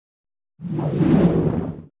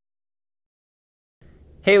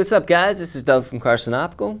Hey, what's up guys? This is Doug from Carson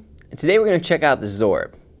Optical, and today we're going to check out the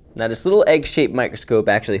zOrb. Now this little egg-shaped microscope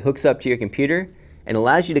actually hooks up to your computer and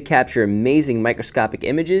allows you to capture amazing microscopic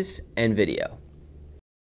images and video.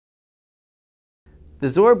 The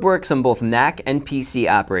zOrb works on both Mac and PC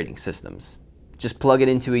operating systems. Just plug it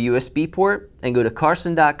into a USB port and go to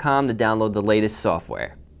carson.com to download the latest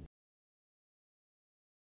software.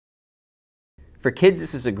 For kids,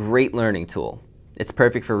 this is a great learning tool. It's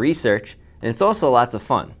perfect for research, and it's also lots of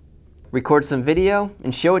fun. Record some video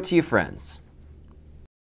and show it to your friends.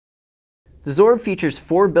 The zOrb features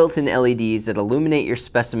 4 built-in LEDs that illuminate your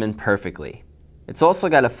specimen perfectly. It's also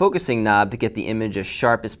got a focusing knob to get the image as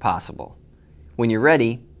sharp as possible. When you're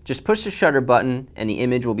ready, just push the shutter button and the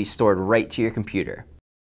image will be stored right to your computer.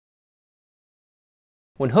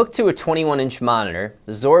 When hooked to a 21-inch monitor,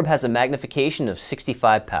 the zOrb has a magnification of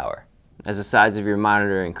 65 power. As the size of your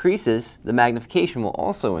monitor increases, the magnification will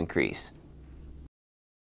also increase.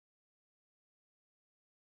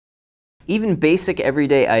 Even basic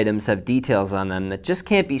everyday items have details on them that just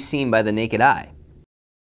can't be seen by the naked eye.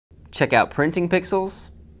 Check out printing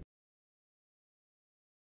pixels,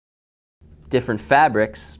 different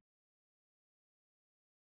fabrics,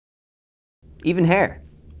 even hair.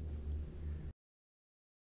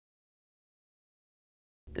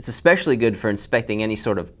 It's especially good for inspecting any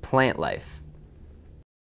sort of plant life.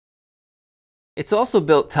 It's also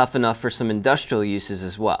built tough enough for some industrial uses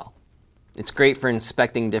as well. It's great for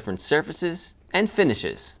inspecting different surfaces and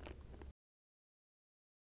finishes.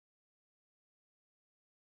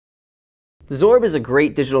 The zOrb is a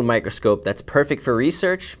great digital microscope that's perfect for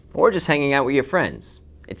research or just hanging out with your friends.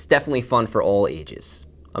 It's definitely fun for all ages.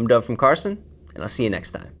 I'm Doug from Carson, and I'll see you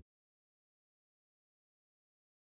next time.